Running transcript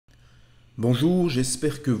Bonjour,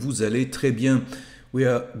 j'espère que vous allez très bien. We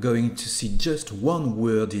are going to see just one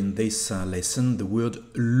word in this lesson, the word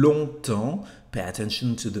longtemps. Pay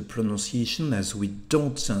attention to the pronunciation as we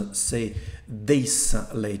don't say this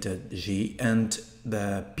letter G and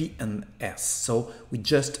the P and S. So we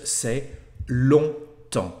just say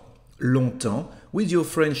longtemps. Longtemps with your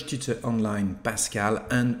French tutor online Pascal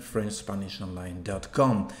and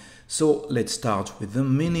FrenchSpanishOnline.com. So let's start with the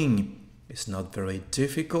meaning. It's not very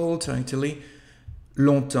difficult actually.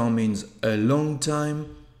 Longtemps means a long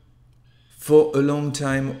time, for a long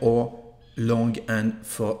time, or long and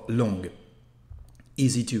for long.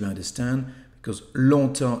 Easy to understand because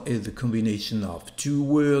longtemps is the combination of two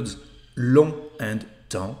words, long and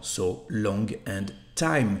temps, so long and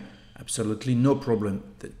time. Absolutely no problem.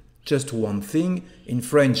 Just one thing. In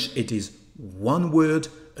French, it is one word,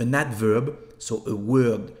 an adverb, so a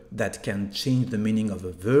word that can change the meaning of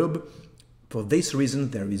a verb. For this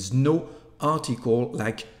reason, there is no article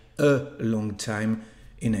like a long time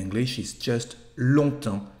in English. It's just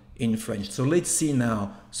longtemps in French. So let's see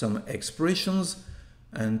now some expressions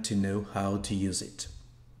and to know how to use it.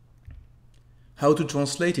 How to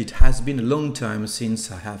translate it has been a long time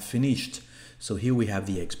since I have finished. So here we have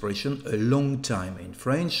the expression a long time in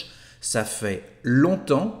French. Ça fait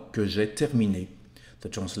longtemps que j'ai terminé. The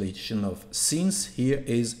translation of since here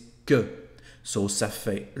is que. So, ça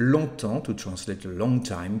fait longtemps, to translate a long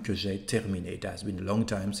time, que j'ai terminé. It has been a long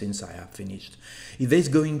time since I have finished. If there's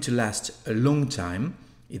going to last a long time,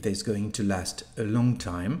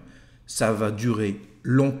 ça va durer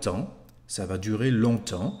longtemps, ça va durer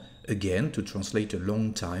longtemps. Again, to translate a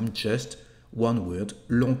long time, just one word,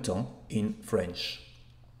 longtemps in French.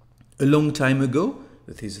 A long time ago,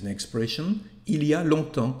 that is an expression, il y a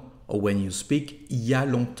longtemps, or when you speak, il y a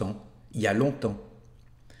longtemps, il y a longtemps.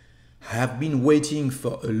 I have been waiting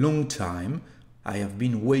for a long time.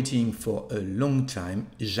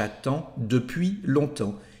 J'attends depuis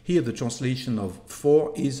longtemps. Here the translation of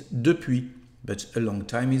for is depuis, but a long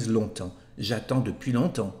time is longtemps. J'attends depuis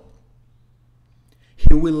longtemps.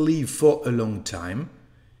 He will live for a long time.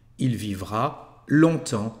 Il vivra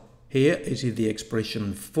longtemps. Here it is the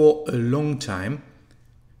expression for a long time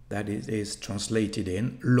that is translated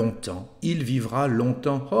in longtemps. Il vivra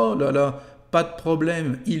longtemps. Oh là là! Pas de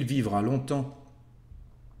problème, il vivra longtemps.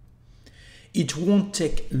 It won't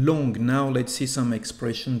take long. Now let's see some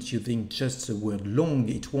expressions using just the word long.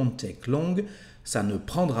 It won't take long. Ça ne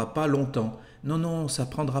prendra pas longtemps. Non, ça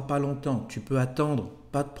prendra pas longtemps. Tu peux attendre,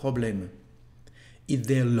 pas de problème. Is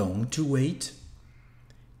there long to wait?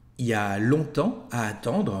 Il y a longtemps à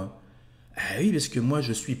attendre. Ah oui, parce que moi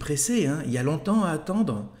je suis pressé. Il y a longtemps à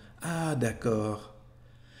attendre. Ah d'accord.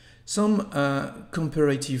 Some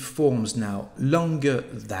comparative forms now. Longer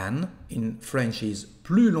than in French is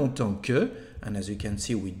plus longtemps que, and as you can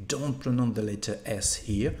see we don't pronounce the letter S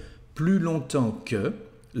here. Plus longtemps que,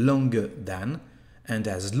 longer than, and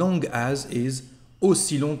as long as is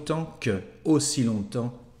aussi longtemps que, aussi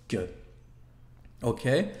longtemps que.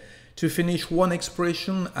 Okay? To finish one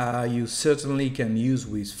expression you certainly can use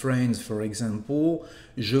with friends, for example,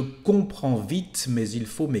 je comprends vite, mais il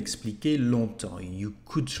faut m'expliquer longtemps. You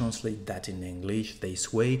could translate that in English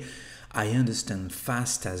this way. I understand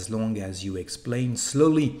fast as long as you explain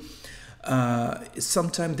slowly.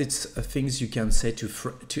 Sometimes it's things you can say to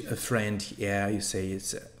a friend. Yeah, you say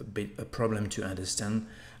it's a bit a problem to understand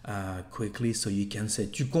quickly, so you can say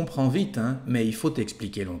tu comprends vite, mais il faut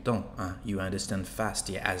t'expliquer longtemps. You understand fast,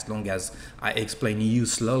 yeah, as long as I explain you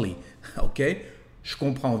slowly. Okay? Je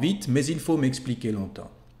comprends vite, mais il faut m'expliquer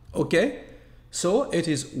longtemps. Okay? So it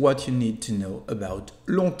is what you need to know about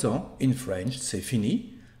longtemps in French. C'est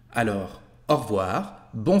fini. Alors, au revoir.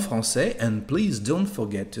 Bon français, and please don't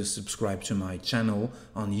forget to subscribe to my channel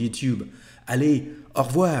on YouTube. Allez, au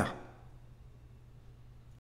revoir!